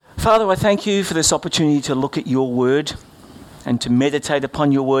Father, I thank you for this opportunity to look at your word and to meditate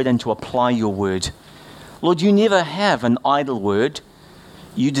upon your word and to apply your word. Lord, you never have an idle word.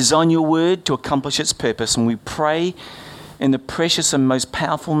 You design your word to accomplish its purpose, and we pray in the precious and most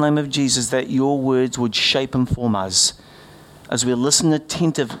powerful name of Jesus that your words would shape and form us as we listen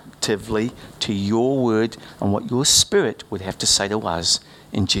attentively to your word and what your Spirit would have to say to us.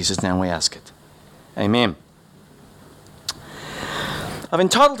 In Jesus' name we ask it. Amen. I've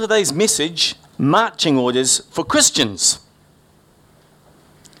entitled today's message, Marching Orders for Christians.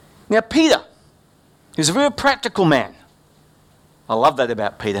 Now, Peter is a very practical man. I love that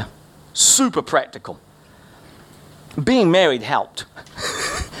about Peter. Super practical. Being married helped.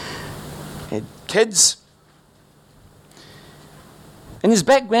 Had kids. And his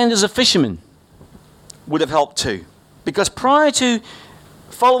background as a fisherman would have helped too. Because prior to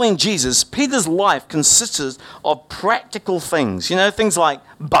following Jesus, Peter's life consisted of practical things. You know, things like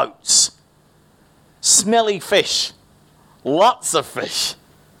boats, smelly fish, lots of fish,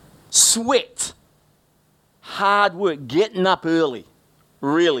 sweat, hard work, getting up early,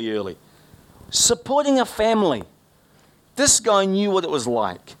 really early, supporting a family. This guy knew what it was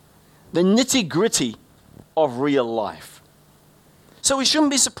like, the nitty-gritty of real life. So we shouldn't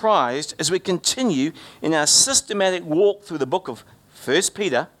be surprised as we continue in our systematic walk through the book of 1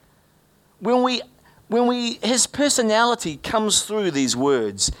 Peter, when his personality comes through these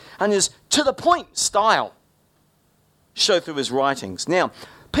words and his to-the-point style show through his writings. Now,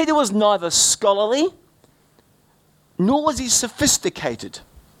 Peter was neither scholarly nor was he sophisticated.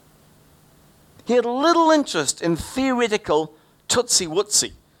 He had little interest in theoretical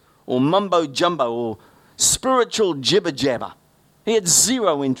tootsie-wootsie or mumbo-jumbo or spiritual jibber-jabber. He had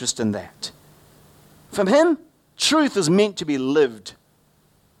zero interest in that. From him, truth was meant to be lived.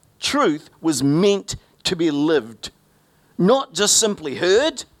 Truth was meant to be lived, not just simply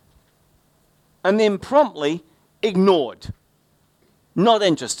heard and then promptly ignored. Not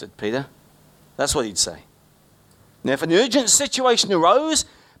interested, Peter. That's what he'd say. Now, if an urgent situation arose,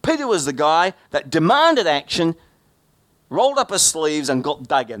 Peter was the guy that demanded action, rolled up his sleeves and got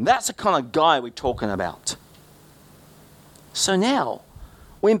dug in. That's the kind of guy we're talking about. So now,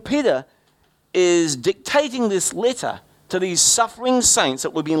 when Peter is dictating this letter to these suffering saints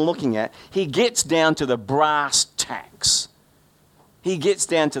that we've been looking at, he gets down to the brass tacks. He gets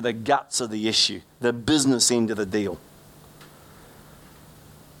down to the guts of the issue, the business end of the deal.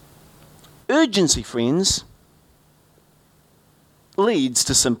 Urgency, friends, leads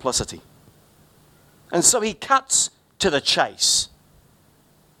to simplicity. And so he cuts to the chase.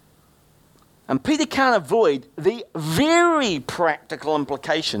 And Peter can't avoid the very practical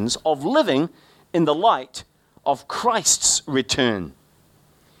implications of living in the light of Christ's return.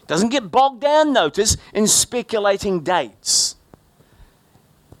 Doesn't get bogged down, notice, in speculating dates.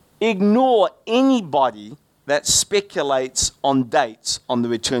 Ignore anybody that speculates on dates on the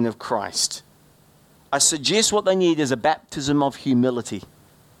return of Christ. I suggest what they need is a baptism of humility.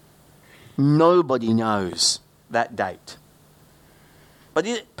 Nobody knows that date. But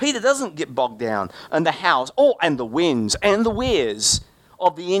Peter doesn't get bogged down in the hows, and the whens, and the wheres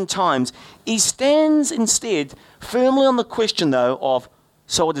of the end times. He stands instead firmly on the question, though, of,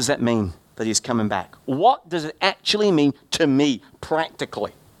 so what does that mean that he's coming back? What does it actually mean to me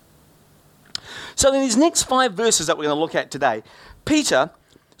practically? So in these next 5 verses that we're going to look at today, Peter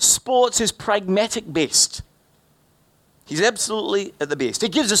sports his pragmatic best. He's absolutely at the best. He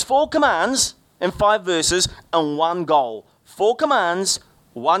gives us 4 commands in 5 verses and 1 goal. 4 commands,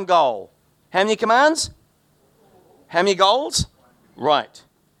 1 goal. How many commands? How many goals? Right.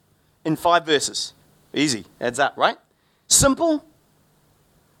 In 5 verses. Easy. Adds up, right? Simple.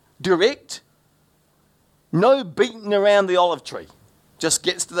 Direct. No beating around the olive tree. Just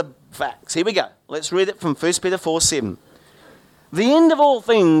gets to the facts. Here we go. Let's read it from 1 Peter 4:7. The end of all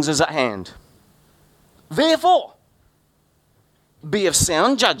things is at hand. Therefore, be of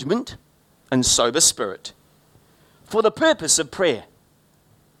sound judgment and sober spirit, for the purpose of prayer.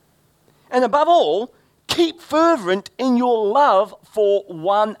 And above all, keep fervent in your love for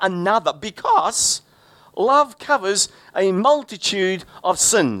one another, because love covers a multitude of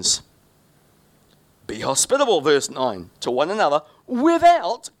sins. Be hospitable, verse 9, to one another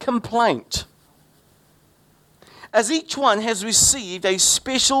without complaint. As each one has received a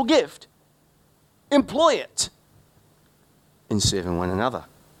special gift, employ it in serving one another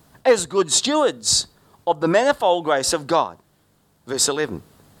as good stewards of the manifold grace of God. Verse 11.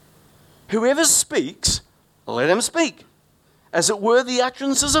 Whoever speaks, let him speak, as it were the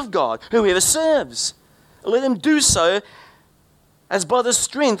utterances of God. Whoever serves, let him do so as by the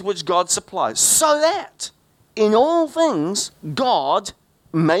strength which God supplies, so that in all things God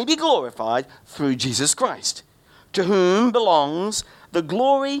may be glorified through Jesus Christ, to whom belongs the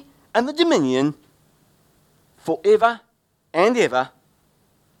glory and the dominion forever and ever.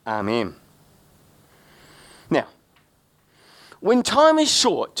 Amen. Now, when time is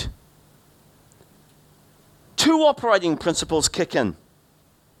short, two operating principles kick in: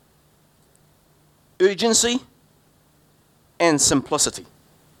 urgency and simplicity.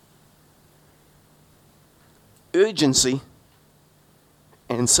 Urgency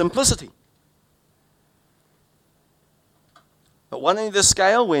and simplicity. But one end of the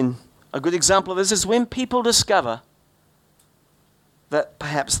scale, when a good example of this is when people discover that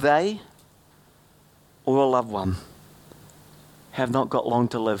perhaps they or a loved one have not got long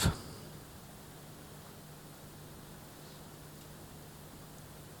to live.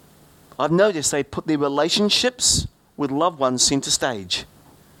 I've noticed they put their relationships with loved ones center stage,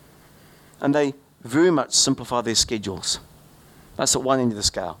 and they very much simplify their schedules. That's at one end of the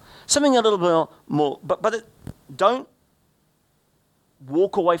scale. Something a little bit more, but don't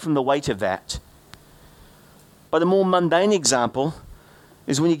walk away from the weight of that. But a more mundane example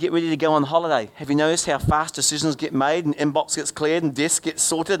is when you get ready to go on holiday. Have you noticed how fast decisions get made and inbox gets cleared and desk gets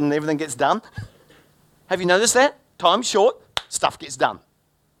sorted and everything gets done? Have you noticed that? Time's short, stuff gets done.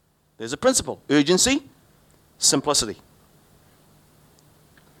 There's a principle: urgency, simplicity.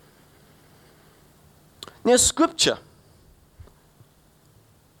 Now, Scripture,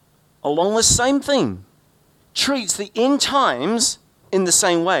 along the same theme, treats the end times in the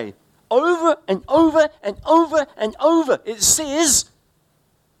same way. Over and over and over and over, it says,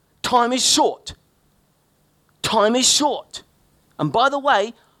 time is short. Time is short. And by the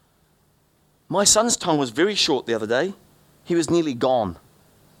way, my son's time was very short the other day. He was nearly gone.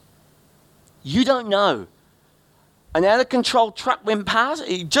 You don't know. An out-of-control truck went past.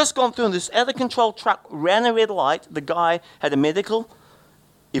 He'd just gone through, and this out-of-control truck ran a red light. The guy had a medical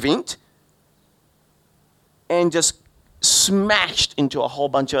event and just smashed into a whole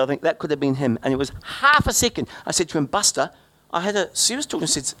bunch of other things. That could have been him. And it was half a second. I said to him, Buster, I had a serious talk and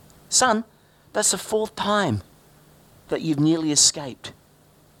said, son, that's the fourth time that you've nearly escaped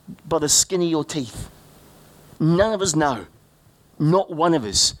by the skin of your teeth. None of us know. Not one of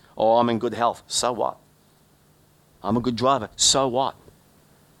us. Oh, I'm in good health. So what? I'm a good driver. So what?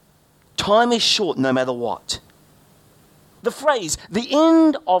 Time is short no matter what. The phrase, the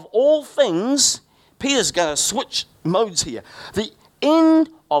end of all things, Peter's going to switch modes here. The end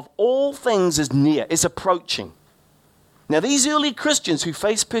of all things is near, is approaching. Now, these early Christians who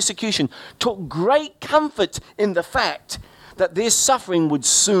faced persecution took great comfort in the fact that their suffering would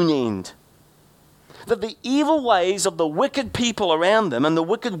soon end. That the evil ways of the wicked people around them and the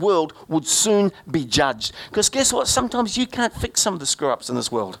wicked world would soon be judged. Because guess what? Sometimes you can't fix some of the screw-ups in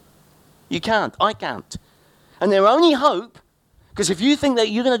this world. You can't. I can't. And their only hope, because if you think that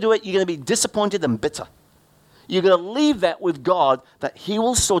you're going to do it, you're going to be disappointed and bitter. You're going to leave that with God, that He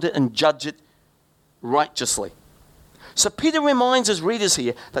will sort it and judge it righteously. So Peter reminds his readers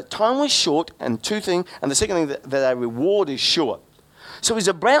here that time was short, and the second thing, that a reward is sure. So he's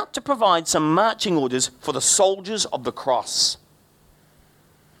about to provide some marching orders for the soldiers of the cross.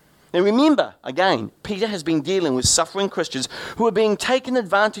 Now remember, again, Peter has been dealing with suffering Christians who are being taken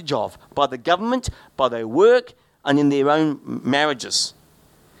advantage of by the government, by their work, and in their own marriages.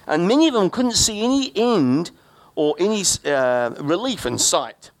 And many of them couldn't see any end or any relief in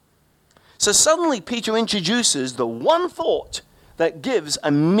sight. So suddenly Peter introduces the one thought that gives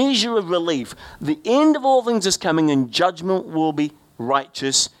a measure of relief. The end of all things is coming, and judgment will be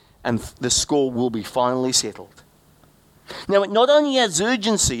righteous, and the score will be finally settled. Now, it not only adds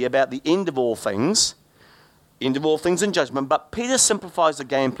urgency about the end of all things in judgment, but Peter simplifies the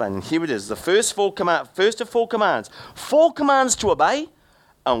game plan. And here it is, the first of four commands. 4 commands to obey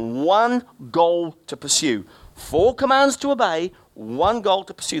and 1 goal to pursue. 4 commands to obey, 1 goal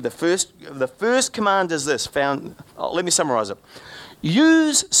to pursue. The first command is this, let me summarize it.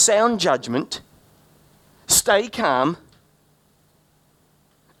 Use sound judgment, stay calm,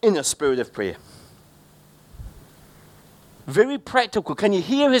 in a spirit of prayer. Very practical. Can you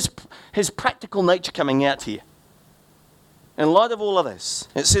hear his practical nature coming out here? In light of all of this,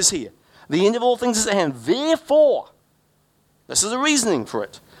 it says here, the end of all things is at hand. Therefore, this is the reasoning for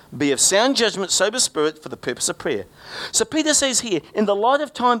it. Be of sound judgment, sober spirit, for the purpose of prayer. So Peter says here, in the light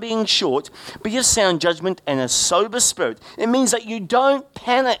of time being short, be of sound judgment and a sober spirit. It means that you don't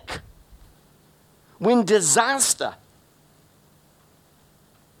panic when disaster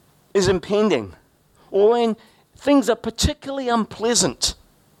is impending, or when things are particularly unpleasant.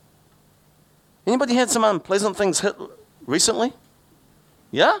 Anybody had some unpleasant things hit recently?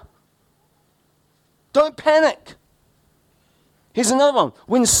 Yeah? Don't panic. Here's another one.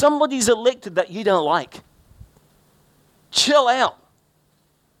 When somebody's elected that you don't like, chill out.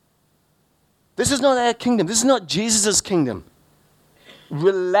 This is not our kingdom. This is not Jesus' kingdom.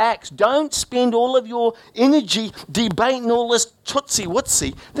 Relax. Don't spend all of your energy debating all this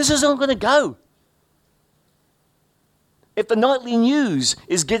tootsie-wootsie. This is not going to go. If the nightly news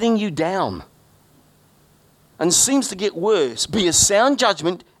is getting you down and seems to get worse, be of sound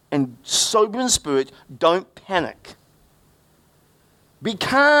judgment and sober in spirit. Don't panic. Be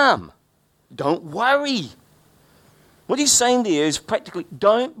calm. Don't worry. What he's saying there is practically,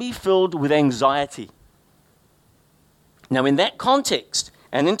 don't be filled with anxiety. Now, in that context,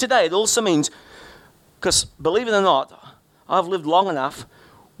 and in today, it also means, because believe it or not, I've lived long enough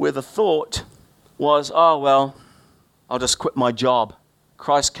where the thought was, oh, well, I'll just quit my job.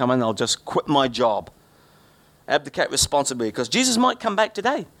 Christ coming, I'll just quit my job. Abdicate responsibility, because Jesus might come back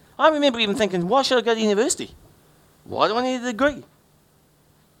today. I remember even thinking, why should I go to university? Why do I need a degree?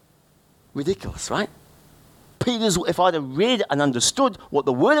 Ridiculous, right? Peter's, if I'd have read and understood what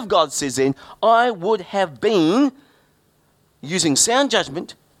the Word of God says then, I would have been using sound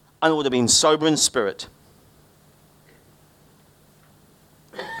judgment and would have been sober in spirit.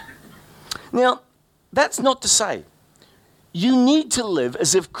 Now, that's not to say you need to live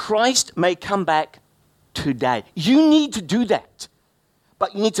as if Christ may come back today. You need to do that.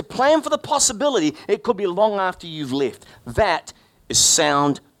 But you need to plan for the possibility it could be long after you've left. That is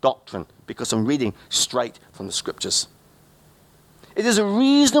sound doctrine, because I'm reading straight from the Scriptures. It is a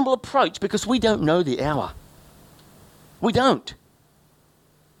reasonable approach because we don't know the hour. We don't.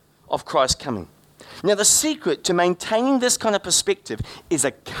 Of Christ coming. Now, the secret to maintaining this kind of perspective is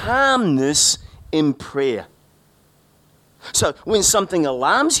a calmness in prayer. So, when something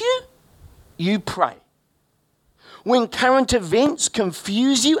alarms you, you pray. When current events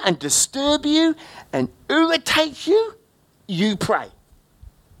confuse you and disturb you and irritate you, you pray.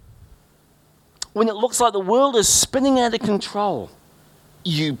 When it looks like the world is spinning out of control,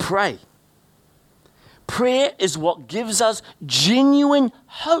 you pray. Prayer is what gives us genuine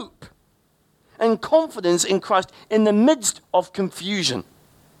hope and confidence in Christ in the midst of confusion.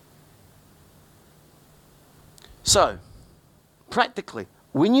 So, practically,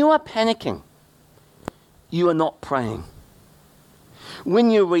 when you are panicking, you are not praying. When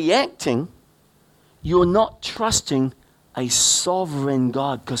you're reacting, you're not trusting a sovereign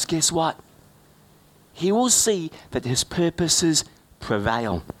God, because guess what? He will see that his purposes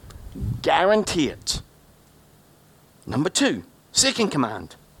prevail. Guarantee it. Number 2, second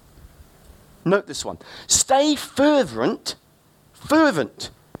command. Note this one. Stay fervent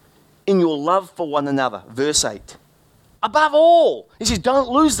in your love for one another. Verse 8. Above all, he says, don't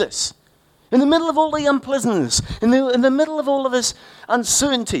lose this. In the middle of all the unpleasantness, in the middle of all of this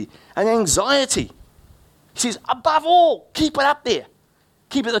uncertainty and anxiety, he says, above all, keep it up there.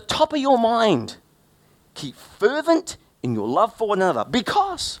 Keep it at the top of your mind. Keep fervent in your love for one another,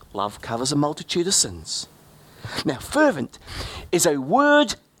 because love covers a multitude of sins. Now, fervent is a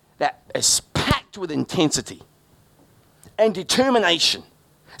word that is packed with intensity and determination.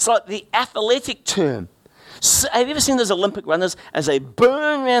 It's like the athletic term. So, have you ever seen those Olympic runners as they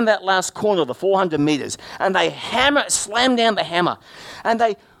burn around that last corner of the 400 meters and they slam down the hammer and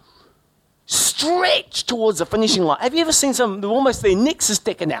they stretch towards the finishing line? Have you ever seen some, almost their necks is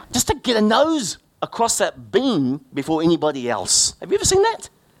sticking out just to get a nose across that beam before anybody else? Have you ever seen that?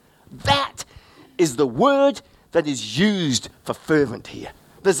 That is the word that is used for fervent here.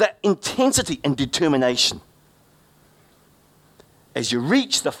 There's that intensity and determination. As you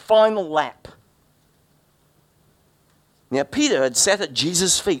reach the final lap. Now, Peter had sat at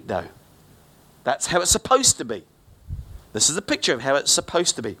Jesus' feet, though. That's how it's supposed to be. This is a picture of how it's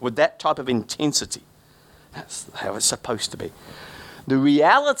supposed to be, with that type of intensity. That's how it's supposed to be. The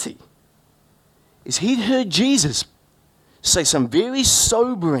reality is he'd heard Jesus say some very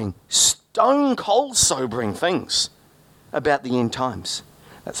sobering, stone-cold sobering things about the end times.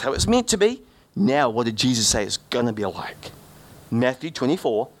 That's how it's meant to be. Now, what did Jesus say it's going to be like? Matthew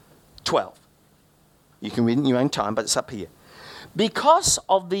 24:12. You can read it in your own time, but it's up here. Because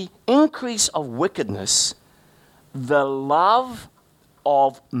of the increase of wickedness, the love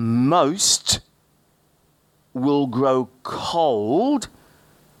of most will grow cold,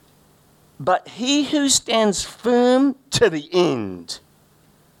 but he who stands firm to the end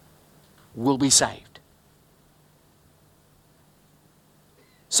will be saved.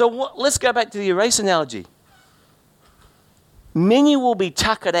 So let's go back to the race analogy. Many will be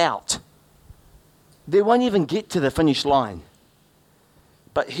tuckered out. They won't even get to the finish line.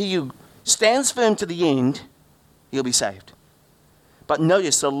 But he who stands firm to the end, he'll be saved. But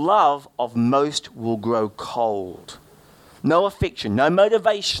notice, the love of most will grow cold. no affection, no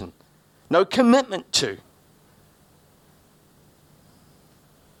motivation, no commitment to.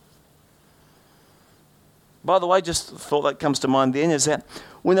 By the way, just thought that comes to mind then, is that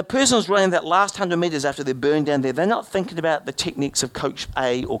when a person's running that last 100 metres after they're burned down there, they're not thinking about the techniques of Coach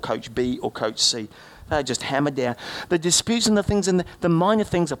A or Coach B or Coach C. They're just hammered down. The disputes and the things and the minor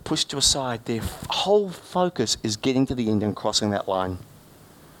things are pushed to a side. Their whole focus is getting to the end and crossing that line.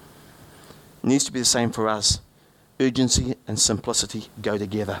 It needs to be the same for us. Urgency and simplicity go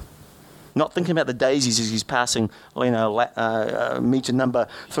together. Not thinking about the daisies as he's passing, meter number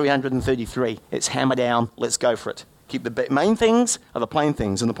 333. It's hammer down, let's go for it. Keep the main things are the plain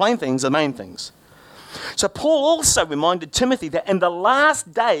things, and the plain things are the main things. So Paul also reminded Timothy that in the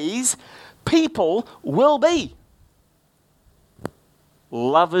last days, people will be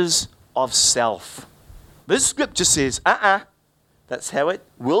lovers of self. This scripture says, that's how it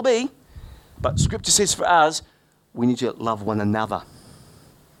will be. But scripture says for us, we need to love one another.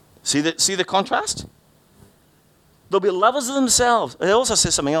 See the contrast? They'll be lovers of themselves. It also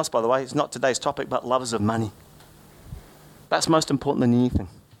says something else, by the way. It's not today's topic, but lovers of money. That's most important than anything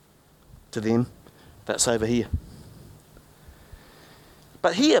to them. That's over here.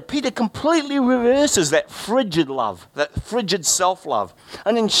 But here, Peter completely reverses that frigid love, that frigid self-love.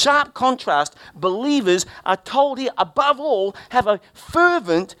 And in sharp contrast, believers are told here, above all, have a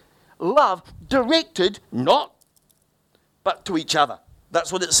fervent love directed not, but to each other.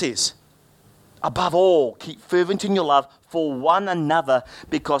 That's what it says. Above all, keep fervent in your love for one another,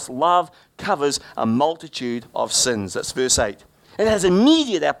 because love covers a multitude of sins. That's verse 8. It has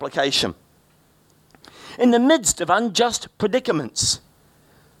immediate application. In the midst of unjust predicaments,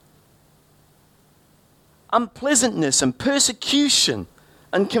 unpleasantness and persecution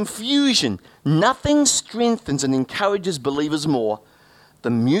and confusion, nothing strengthens and encourages believers more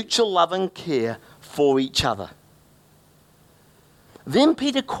than mutual love and care for each other. Then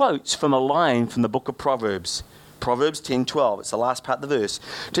Peter quotes from a line from the book of Proverbs, Proverbs 10:12. It's the last part of the verse,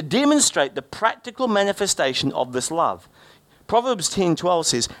 to demonstrate the practical manifestation of this love. Proverbs 10:12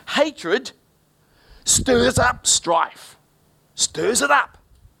 says, hatred stirs up strife, stirs it up,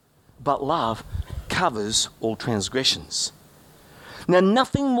 but love covers all transgressions. Now,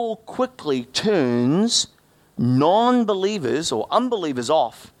 nothing more quickly turns non-believers or unbelievers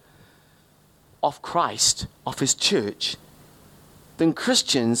off Christ, off his church, than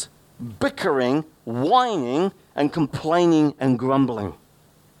Christians bickering, whining, and complaining and grumbling.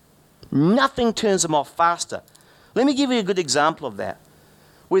 Nothing turns them off faster. Let me give you a good example of that,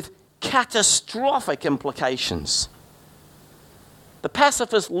 with catastrophic implications. The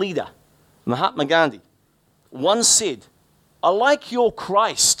pacifist leader, Mahatma Gandhi, once said, I like your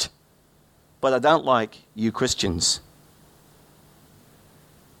Christ, but I don't like you Christians.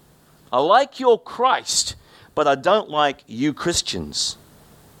 I like your Christ, but I don't like you Christians.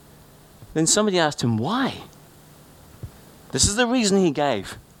 Then somebody asked him, why? This is the reason he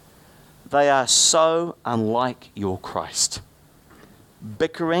gave. They are so unlike your Christ.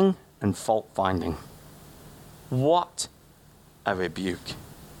 Bickering and fault-finding. What a rebuke.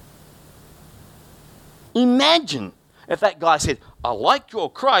 Imagine if that guy said, I like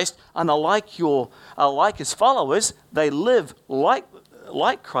your Christ and I like his followers. They live like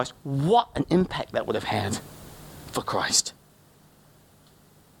Christ. What an impact that would have had for Christ.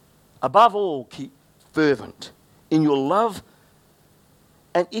 Above all, keep fervent in your love.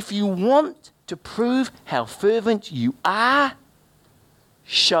 And if you want to prove how fervent you are,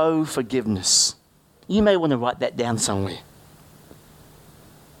 show forgiveness. You may want to write that down somewhere.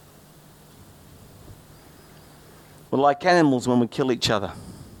 We're like animals when we kill each other.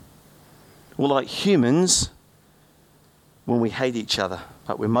 We're like humans when we hate each other.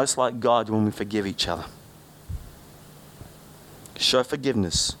 But we're most like God when we forgive each other. Show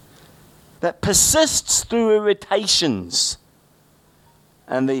forgiveness that persists through irritations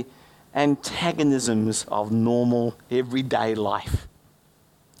and the antagonisms of normal everyday life.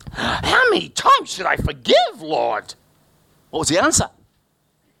 How many times should I forgive, Lord? What was the answer?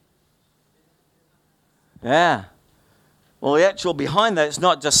 Yeah. Well, the actual behind that, it's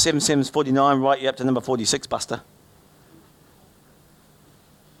not just 7 7's 49, right you up to number 46, Buster.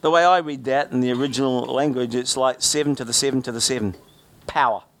 The way I read that in the original language, it's like 7 to the 7 to the 7.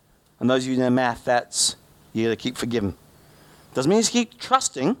 Power. And those of you who know math, that's, you got to keep forgiving. Doesn't mean you keep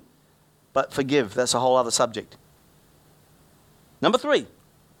trusting, but forgive. That's a whole other subject. Number 3,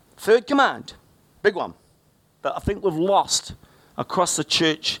 third command. Big one that I think we've lost across the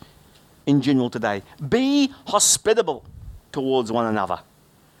church in general today. Be hospitable towards one another.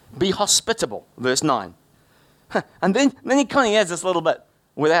 Be hospitable, verse 9. And then he kind of adds this little bit,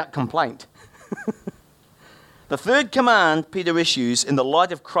 without complaint. The third command Peter issues in the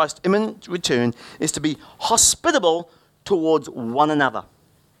light of Christ's imminent return is to be hospitable towards one another.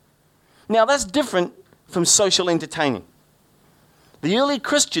 Now, that's different from social entertaining. The early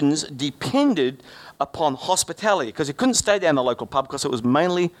Christians depended upon hospitality because they couldn't stay down the local pub because it was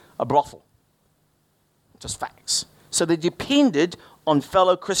mainly a brothel. Just facts. So they depended on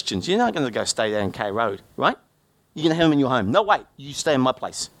fellow Christians. You're not going to go stay down K Road, right? You're going to have them in your home. No, wait, you stay in my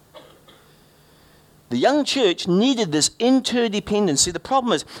place. The young church needed this interdependence. See, the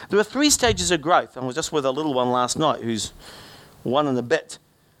problem is there are 3 stages of growth. I was just with a little one last night who's 1 and a bit.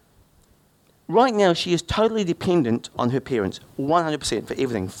 Right now, she is totally dependent on her parents, 100% for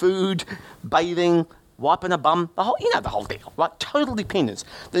everything. Food, bathing, wiping her bum, the whole deal, right? Total dependence.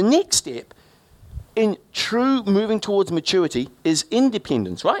 The next step in true moving towards maturity is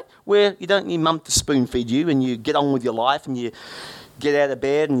independence, right? Where you don't need mum to spoon feed you and you get on with your life and you get out of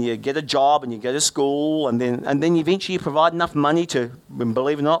bed and you get a job and you go to school and then eventually you provide enough money to,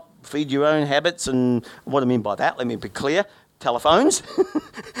 believe it or not, feed your own habits. And what I mean by that, let me be clear, telephones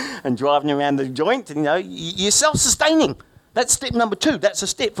and driving around the joint, and you're self-sustaining. That's step number 2. That's a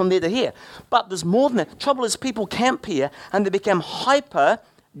step from there to here. But there's more than that. Trouble is people camp here and they become hyper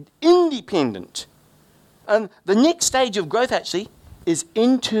independent. And the next stage of growth actually is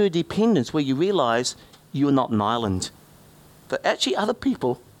interdependence, where you realize you're not an island. That actually other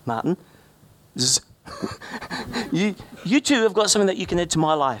people, Martin, you two have got something that you can add to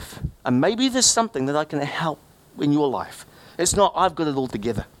my life. And maybe there's something that I can help in your life. It's not, I've got it all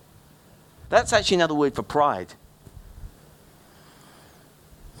together. That's actually another word for pride.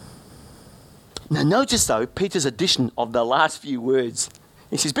 Now notice though, Peter's addition of the last few words.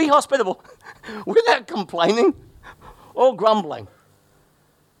 He says, be hospitable without complaining or grumbling.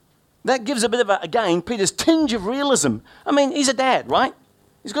 That gives a bit of again, Peter's tinge of realism. I mean, he's a dad, right?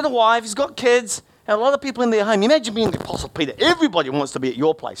 He's got a wife, he's got kids, and a lot of people in their home. Imagine being the Apostle Peter. Everybody wants to be at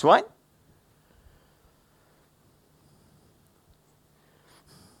your place, right?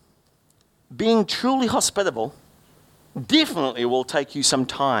 Being truly hospitable definitely will take you some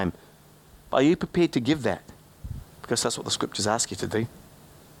time. But are you prepared to give that? Because that's what the scriptures ask you to do.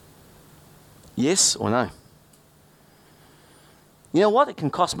 Yes or no? You know what? It can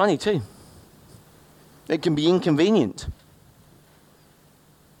cost money too. It can be inconvenient.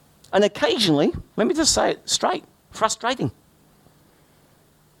 And occasionally, let me just say it straight, frustrating.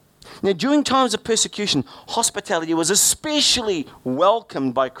 Now, during times of persecution, hospitality was especially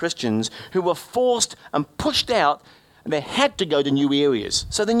welcomed by Christians who were forced and pushed out, and they had to go to new areas.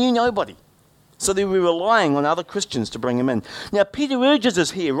 So they knew nobody. So they were relying on other Christians to bring them in. Now, Peter urges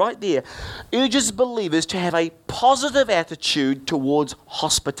us here, right there, urges believers to have a positive attitude towards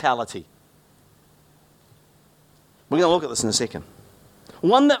hospitality. We're going to look at this in a second.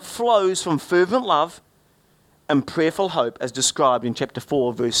 One that flows from fervent love and prayerful hope, as described in chapter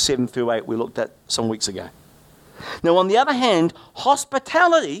 4, verse 7 through 8, we looked at some weeks ago. Now, on the other hand,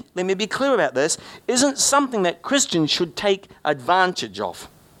 hospitality, let me be clear about this, isn't something that Christians should take advantage of.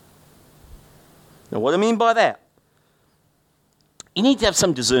 Now, what do I mean by that? You need to have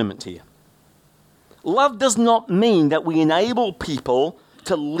some discernment here. Love does not mean that we enable people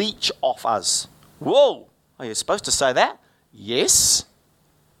to leech off us. Whoa, are you supposed to say that? Yes.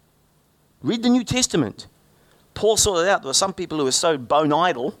 Read the New Testament. Paul sorted out there were some people who were so bone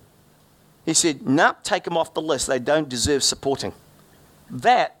idle. He said, no, take them off the list. They don't deserve supporting.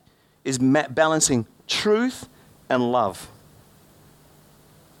 That is balancing truth and love.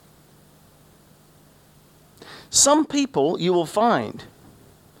 Some people you will find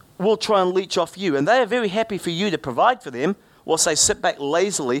will try and leech off you, and they are very happy for you to provide for them, whilst they sit back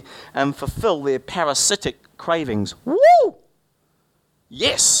lazily and fulfill their parasitic cravings. Woo!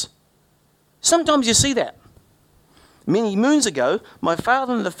 Yes. Sometimes you see that. Many moons ago, my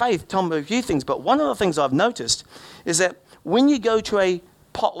father in the faith told me a few things, but one of the things I've noticed is that when you go to a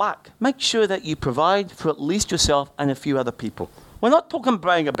potluck, make sure that you provide for at least yourself and a few other people. We're not talking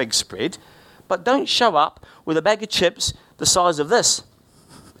about a big spread, but don't show up with a bag of chips the size of this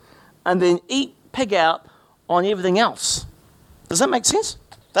and then eat pig out on everything else. Does that make sense?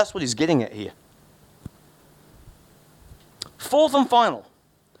 That's what he's getting at here. Fourth and final,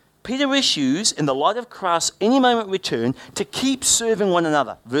 Peter issues in the light of Christ's any moment return to keep serving one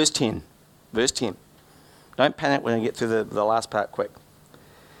another. Verse 10. Verse 10. Don't panic when I get through the last part quick.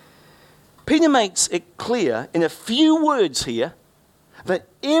 Peter makes it clear in a few words here that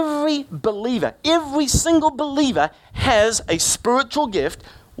every believer, every single believer has a spiritual gift.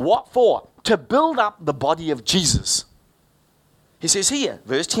 What for? To build up the body of Jesus. He says here,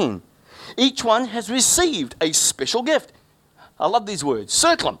 verse 10, each one has received a special gift. I love these words.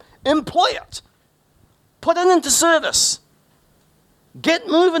 Circle them. Employ it. Put it into service. Get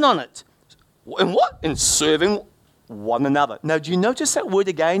moving on it. In what? In serving one another. Now, do you notice that word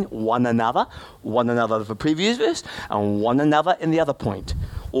again? One another. One another of the previous verse, and one another in the other point.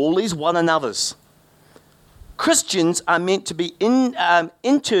 All these one another's. Christians are meant to be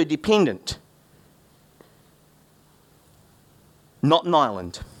interdependent. Not an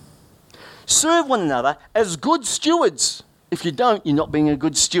island. Serve one another as good stewards. If you don't, you're not being a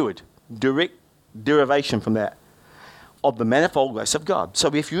good steward. Direct derivation from that. Of the manifold grace of God.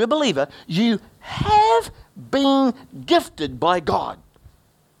 So if you're a believer, you have been gifted by God.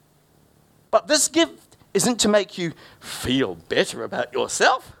 But this gift isn't to make you feel better about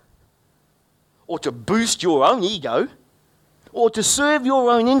yourself, or to boost your own ego, or to serve your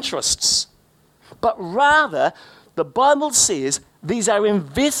own interests. But rather, the Bible says these are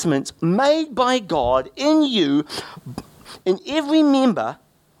investments made by God in you, in every member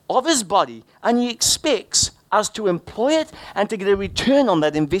of his body, and he expects us to employ it and to get a return on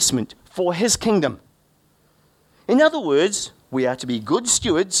that investment for his kingdom. In other words, we are to be good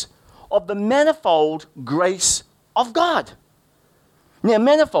stewards of the manifold grace of God. Now,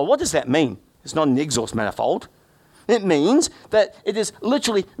 manifold, what does that mean? It's not an exhaust manifold. It means that it is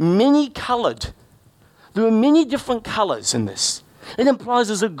literally many-coloured. There are many different colours in this. It implies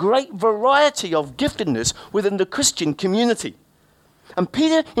there's a great variety of giftedness within the Christian community. And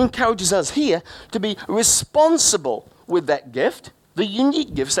Peter encourages us here to be responsible with that gift, the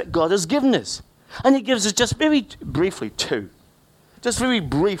unique gifts that God has given us. And he gives us just very briefly two. Just very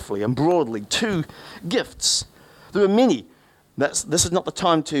briefly and broadly, two gifts. There are many. This is not the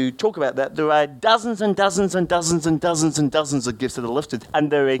time to talk about that. There are dozens and dozens and dozens and dozens and dozens of gifts that are listed.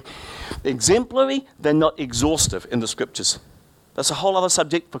 And they're exemplary, they're not exhaustive in the scriptures. That's a whole other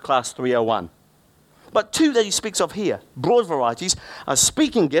subject for class 301. But two that he speaks of here, broad varieties, are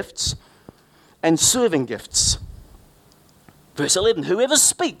speaking gifts and serving gifts. Verse 11, whoever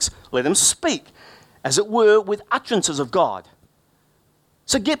speaks, let him speak, as it were, with utterances of God.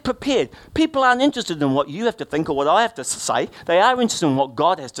 So get prepared. People aren't interested in what you have to think or what I have to say. They are interested in what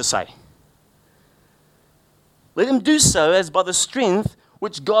God has to say. Let him do so as by the strength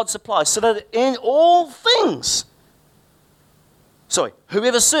which God supplies, so that in all things...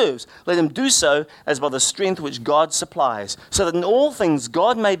 whoever serves, let him do so as by the strength which God supplies, so that in all things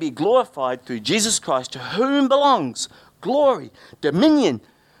God may be glorified through Jesus Christ, to whom belongs glory, dominion,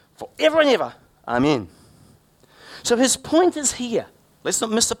 forever and ever. Amen. So his point is here, let's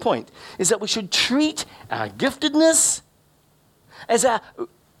not miss the point, is that we should treat our giftedness as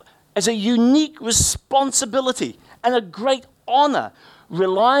a unique responsibility and a great honor,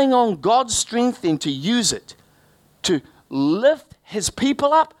 relying on God's strength then to use it, to lift his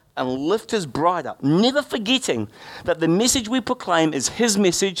people up and lift his bride up, never forgetting that the message we proclaim is his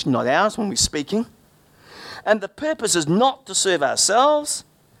message, not ours when we're speaking. And the purpose is not to serve ourselves,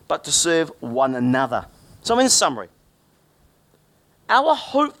 but to serve one another. So in summary, our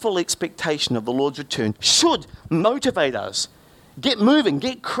hopeful expectation of the Lord's return should motivate us, get moving,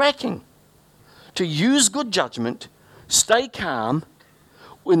 get cracking, to use good judgment, stay calm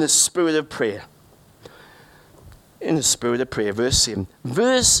in the spirit of prayer. In the spirit of prayer, verse 7.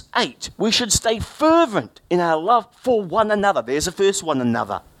 Verse 8, we should stay fervent in our love for one another. There's the first one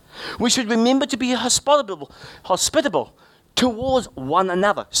another. We should remember to be hospitable towards one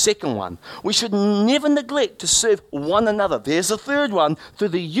another. Second one. We should never neglect to serve one another. There's the third one, through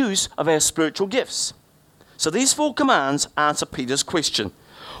the use of our spiritual gifts. So these four commands answer Peter's question.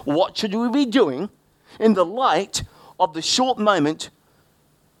 What should we be doing in the light of the short moment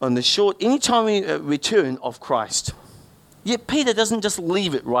on the short, anytime return of Christ? Yet Peter doesn't just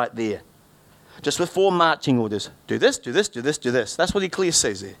leave it right there, just with four marching orders. Do this, do this, do this, do this. That's what he clearly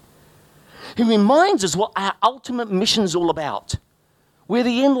says there. He reminds us what our ultimate mission is all about, where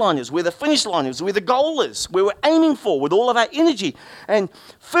the end line is, where the finish line is, where the goal is, where we're aiming for with all of our energy and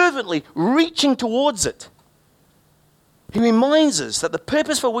fervently reaching towards it. He reminds us that the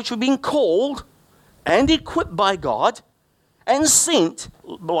purpose for which we're being called and equipped by God and sent,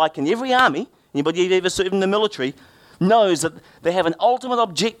 like in every army, anybody who's ever served in the military knows that they have an ultimate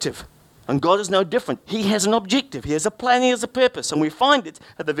objective. And God is no different. He has an objective. He has a plan. He has a purpose. And we find it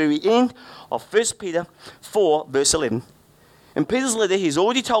at the very end of 1 Peter 4, verse 11. In Peter's letter, he's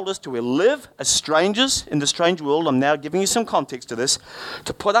already told us to live as strangers in the strange world. I'm now giving you some context to this.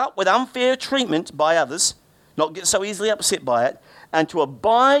 To put up with unfair treatment by others, not get so easily upset by it, and to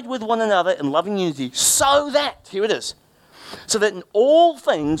abide with one another in loving unity, so that, here it is, so that in all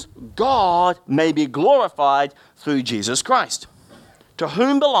things God may be glorified through Jesus Christ, to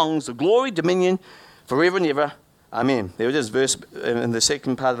whom belongs the glory, dominion, forever and ever. Amen. There it is, verse in the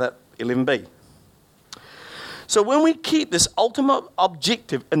second part of that 11b. So when we keep this ultimate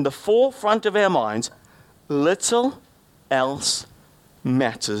objective in the forefront of our minds, little else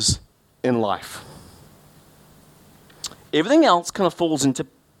matters in life. Everything else kind of falls into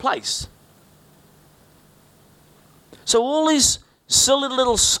place. So all these silly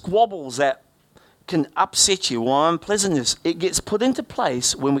little squabbles that can upset you or unpleasantness, it gets put into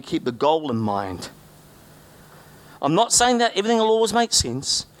place when we keep the goal in mind. I'm not saying that everything will always make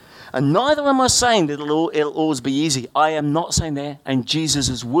sense, and neither am I saying that it'll always be easy. I am not saying that, and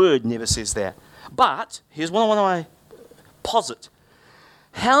Jesus' word never says that. But here's what I want to posit.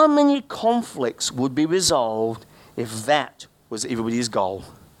 How many conflicts would be resolved if that was everybody's goal?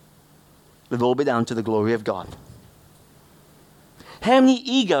 They'd all be down to the glory of God. How many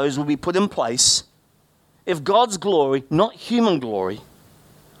egos would be put in place if God's glory, not human glory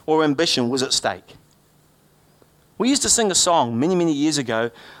or ambition, was at stake? We used to sing a song many, many years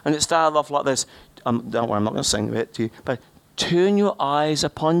ago, and it started off like this. Don't worry, I'm not going to sing it to you. But turn your eyes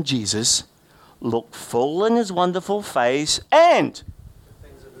upon Jesus, look full in his wonderful face, and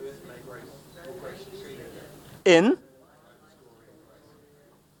in.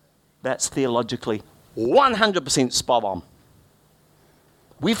 That's theologically 100% spot on.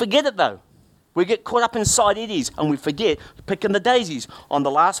 We forget it though. We get caught up in side eddies, and we forget picking the daisies on the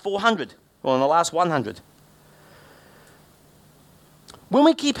last 400 or on the last 100. When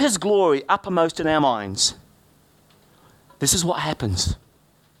we keep his glory uppermost in our minds, this is what happens.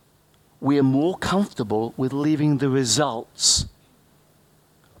 We are more comfortable with leaving the results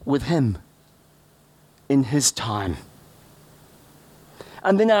with him in his time.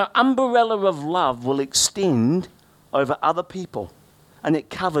 And then our umbrella of love will extend over other people, and it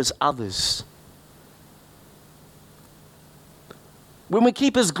covers others. When we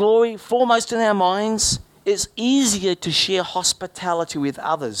keep his glory foremost in our minds, it's easier to share hospitality with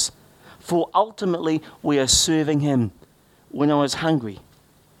others, for ultimately we are serving him. When I was hungry,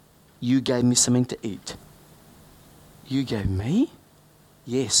 you gave me something to eat. You gave me?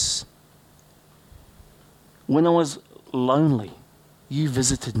 Yes. When I was lonely, you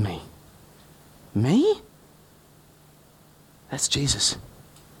visited me. Me? That's Jesus.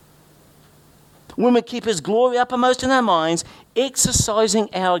 When we keep his glory uppermost in our minds, exercising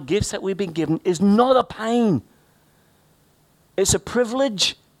our gifts that we've been given is not a pain. It's a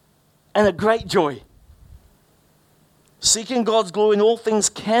privilege and a great joy. Seeking God's glory in all things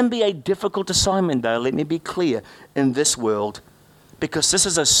can be a difficult assignment, though, let me be clear, in this world, because this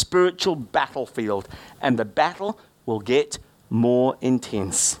is a spiritual battlefield, and the battle will get more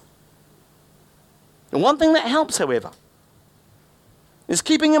intense. And one thing that helps, however, is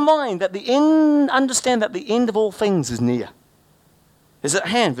keeping in mind that understand that the end of all things is near. Is at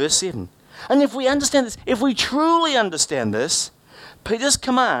hand, verse 7. And if we understand this, if we truly understand this, Peter's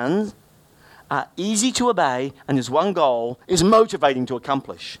commands are easy to obey, and his one goal is motivating to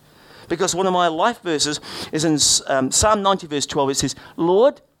accomplish. Because one of my life verses is in Psalm 90, verse 12. It says,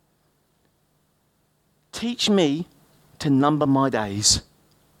 Lord, teach me to number my days,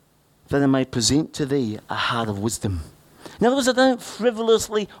 that I may present to thee a heart of wisdom. In other words, I don't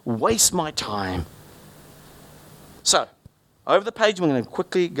frivolously waste my time. So, over the page, we're going to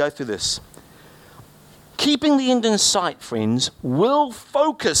quickly go through this. Keeping the end in sight, friends, will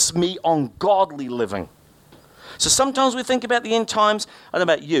focus me on godly living. So sometimes we think about the end times. I don't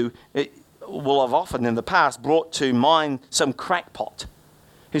know about you. I've often in the past brought to mind some crackpot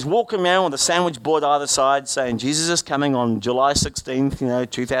who's walking around with a sandwich board either side saying, Jesus is coming on July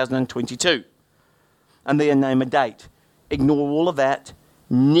 16th, 2022. And then name a date. Ignore all of that.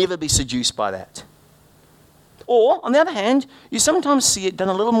 Never be seduced by that. Or, on the other hand, you sometimes see it done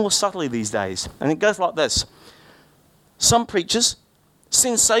a little more subtly these days. And it goes like this. Some preachers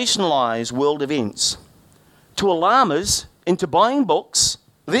sensationalize world events to alarm us into buying books,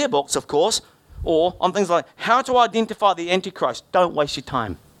 their books, of course, or on things like how to identify the Antichrist. Don't waste your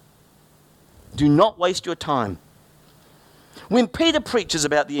time. Do not waste your time. When Peter preaches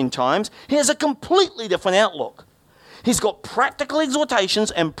about the end times, he has a completely different outlook. He's got practical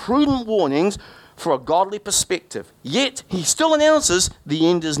exhortations and prudent warnings for a godly perspective. Yet, he still announces the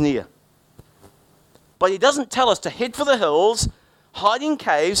end is near. But he doesn't tell us to head for the hills, hide in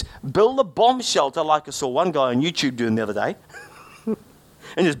caves, build a bomb shelter like I saw one guy on YouTube doing the other day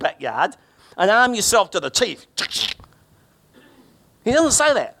in his backyard, and arm yourself to the teeth. He doesn't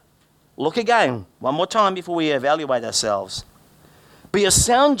say that. Look again, one more time before we evaluate ourselves. Be a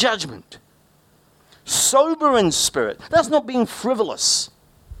sound judgment, sober in spirit. That's not being frivolous.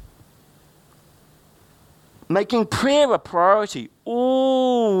 Making prayer a priority.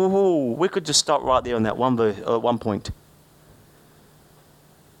 Ooh, we could just stop right there on that one point.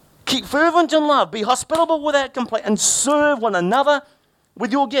 Keep fervent in love. Be hospitable without complaint. And serve one another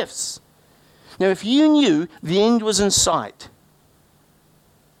with your gifts. Now, if you knew the end was in sight,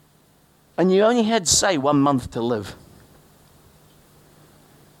 and you only had, say, 1 month to live,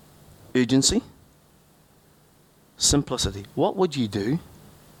 urgency, simplicity, what would you do?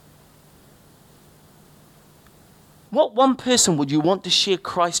 What one person would you want to share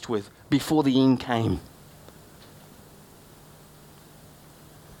Christ with before the end came?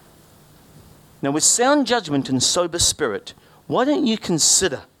 Now, with sound judgment and sober spirit, why don't you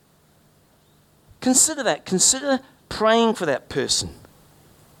consider that. Consider praying for that person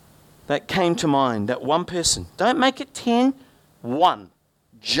that came to mind, that one person. Don't make it 10, one.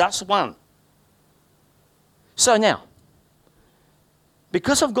 Just one. So now,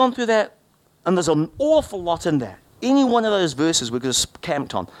 because I've gone through that, and there's an awful lot in there, any one of those verses we're going to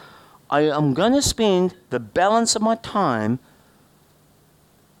camped on, I am going to spend the balance of my time,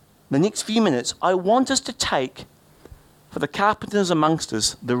 the next few minutes, I want us to take, for the carpenters amongst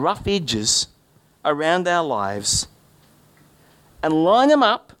us, the rough edges around our lives and line them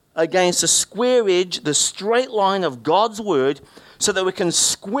up against the square edge, the straight line of God's word, so that we can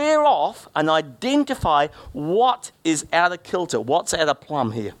square off and identify what is out of kilter, what's out of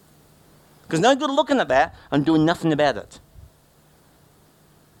plumb here. Because no good looking at that and doing nothing about it.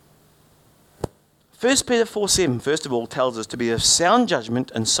 1 Peter 4:7, first of all, tells us to be of sound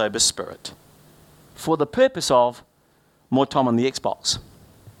judgment and sober spirit for the purpose of more time on the Xbox.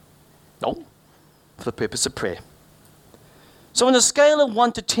 No, for the purpose of prayer. So on a scale of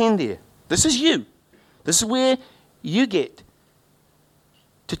 1 to 10 there, this is you. This is where you get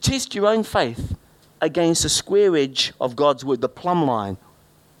to test your own faith against the square edge of God's word, the plumb line.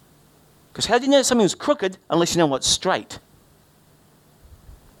 Because how do you know something's crooked unless you know what's straight?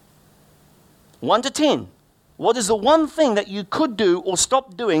 1 to 10. What is the one thing that you could do or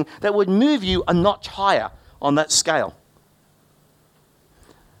stop doing that would move you a notch higher on that scale?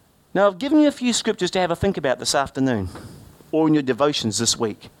 Now, I've given you a few scriptures to have a think about this afternoon or in your devotions this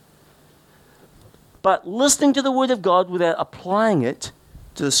week. But listening to the word of God without applying it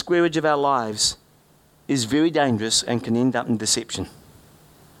to the square edge of our lives is very dangerous and can end up in deception.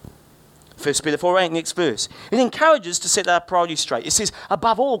 1 Peter 4:8, next verse. It encourages to set our priorities straight. It says,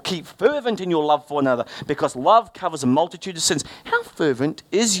 above all, keep fervent in your love for one another, because love covers a multitude of sins. How fervent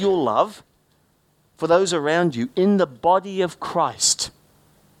is your love for those around you in the body of Christ?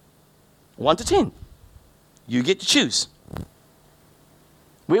 1 to 10. You get to choose.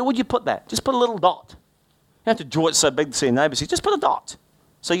 Where would you put that? Just put a little dot. You don't have to draw it so big to see your neighbour see. Just put a dot,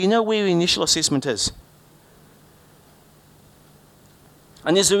 so you know where your initial assessment is.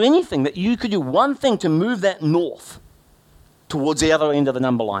 And is there anything that you could do, one thing to move that north towards the other end of the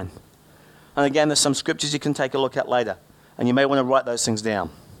number line? And again, there's some scriptures you can take a look at later, and you may want to write those things down.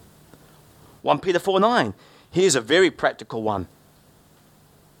 1 Peter 4:9. Here's a very practical one.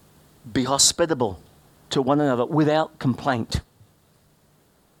 Be hospitable to one another without complaint.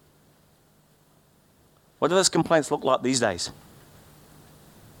 What do those complaints look like these days?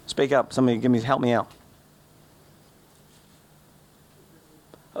 Speak up. Somebody help me out.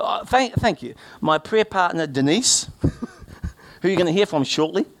 Thank you. My prayer partner, Denise, who you're going to hear from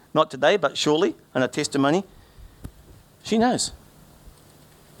shortly, not today, but shortly, and a testimony, she knows.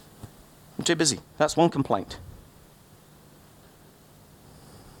 I'm too busy. That's one complaint.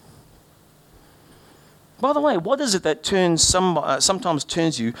 By the way, what is it that sometimes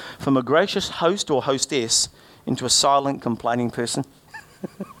turns you from a gracious host or hostess into a silent, complaining person?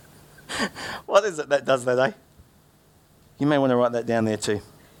 What is it that does that, eh? You may want to write that down there too.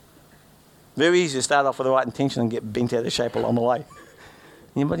 Very easy to start off with the right intention and get bent out of shape along the way.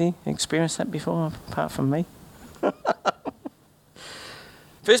 Anybody experienced that before, apart from me? 1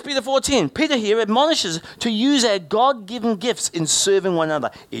 Peter 4:10. Peter here admonishes to use our God-given gifts in serving one another.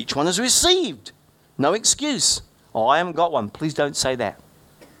 Each one is received. No excuse. Oh, I haven't got one. Please don't say that.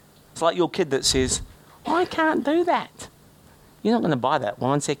 It's like your kid that says, I can't do that. You're not going to buy that.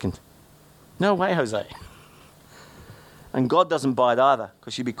 1 second. No way, Jose. And God doesn't buy it either,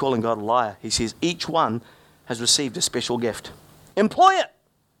 because you'd be calling God a liar. He says each one has received a special gift. Employ it.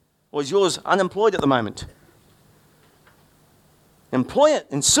 Or is yours unemployed at the moment? Employ it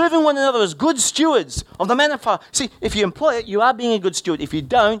in serving one another as good stewards of the manifold. See, if you employ it, you are being a good steward. If you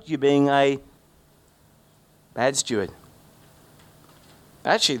don't, you're being a bad steward.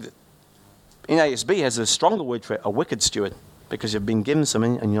 Actually, NASB has a stronger word for it, a wicked steward, because you've been given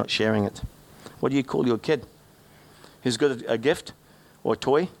something and you're not sharing it. What do you call your kid who's got a gift or a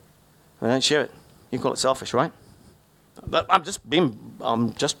toy and don't share it? You call it selfish, right? But I'm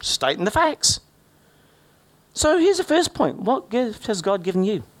just stating the facts. So here's the first point. What gift has God given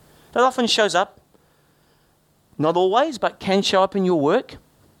you? That often shows up, not always, but can show up in your work.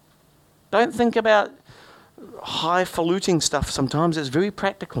 Don't think about highfalutin stuff sometimes. It's very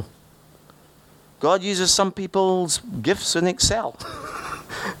practical. God uses some people's gifts in Excel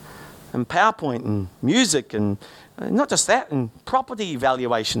and PowerPoint and music and not just that, and property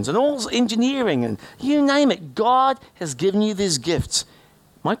valuations and all engineering and you name it. God has given you these gifts.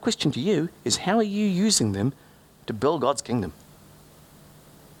 My question to you is, how are you using them to build God's kingdom?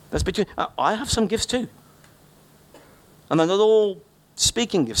 That's between. I have some gifts too. And they're not all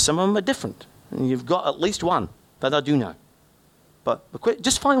speaking gifts. Some of them are different. And you've got at least one that I do know. But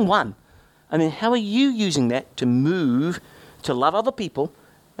just find one. And then how are you using that to move, to love other people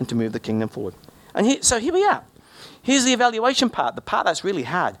and to move the kingdom forward? And so here we are. Here's the evaluation part, the part that's really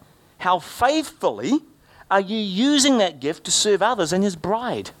hard. How faithfully are you using that gift to serve others and his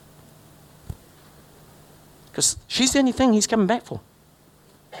bride? Because she's the only thing he's coming back for.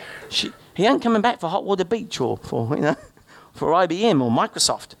 He ain't coming back for Hot Water Beach or for IBM or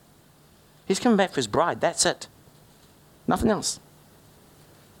Microsoft. He's coming back for his bride. That's it. Nothing else.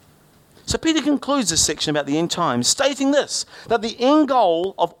 So Peter concludes this section about the end times, stating this, that the end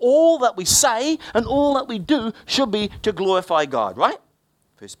goal of all that we say and all that we do should be to glorify God, right?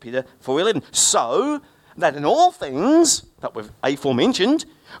 1 Peter 4:11. So that in all things that we've aforementioned,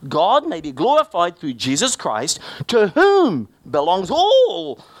 God may be glorified through Jesus Christ, to whom belongs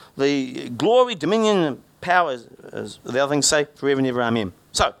all the glory, dominion, and power, as the other things say, forever and ever, amen.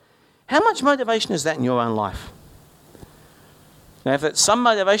 So, how much motivation is that in your own life? Now, if it's some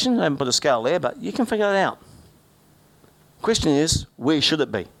motivation, I haven't put a scale there, but you can figure it out. Question is, where should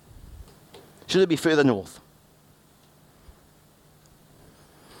it be? Should it be further north?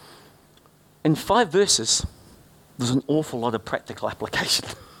 In 5 verses, there's an awful lot of practical application.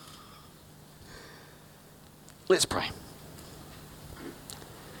 Let's pray.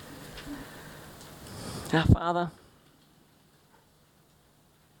 Our Father,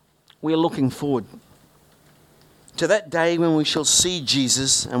 we are looking forward to that day when we shall see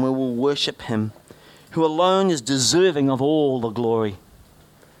Jesus and we will worship him, who alone is deserving of all the glory.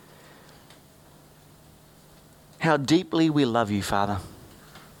 How deeply we love you, Father.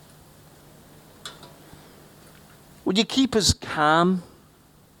 Would you keep us calm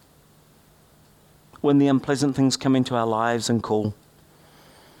when the unpleasant things come into our lives and call?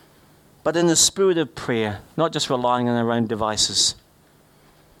 But in the spirit of prayer, not just relying on our own devices.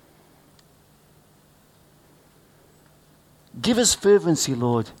 Give us fervency,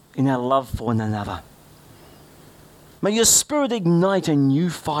 Lord, in our love for one another. May your Spirit ignite a new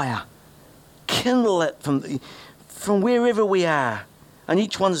fire. Kindle it from wherever we are. And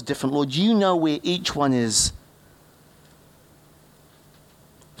each one's different, Lord. You know where each one is.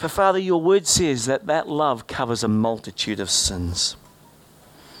 For, Father, your word says that love covers a multitude of sins.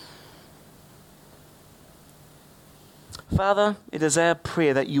 Father, it is our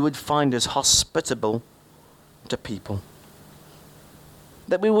prayer that you would find us hospitable to people.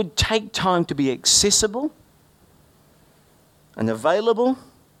 That we would take time to be accessible and available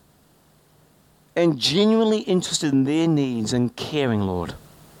and genuinely interested in their needs and caring, Lord.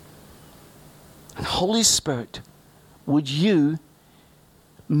 And Holy Spirit, would you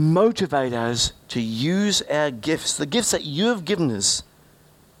motivate us to use our gifts, the gifts that you have given us,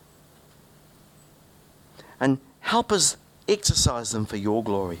 and help us exercise them for your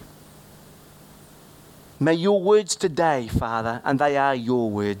glory. May your words today, Father, and they are your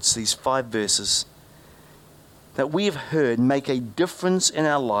words, these 5 verses, that we have heard make a difference in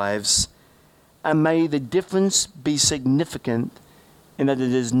our lives, and may the difference be significant in that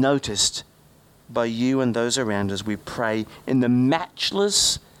it is noticed by you and those around us. We pray in the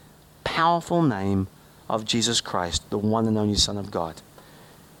matchless, powerful name of Jesus Christ, the one and only Son of God.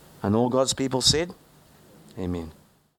 And all God's people said, amen.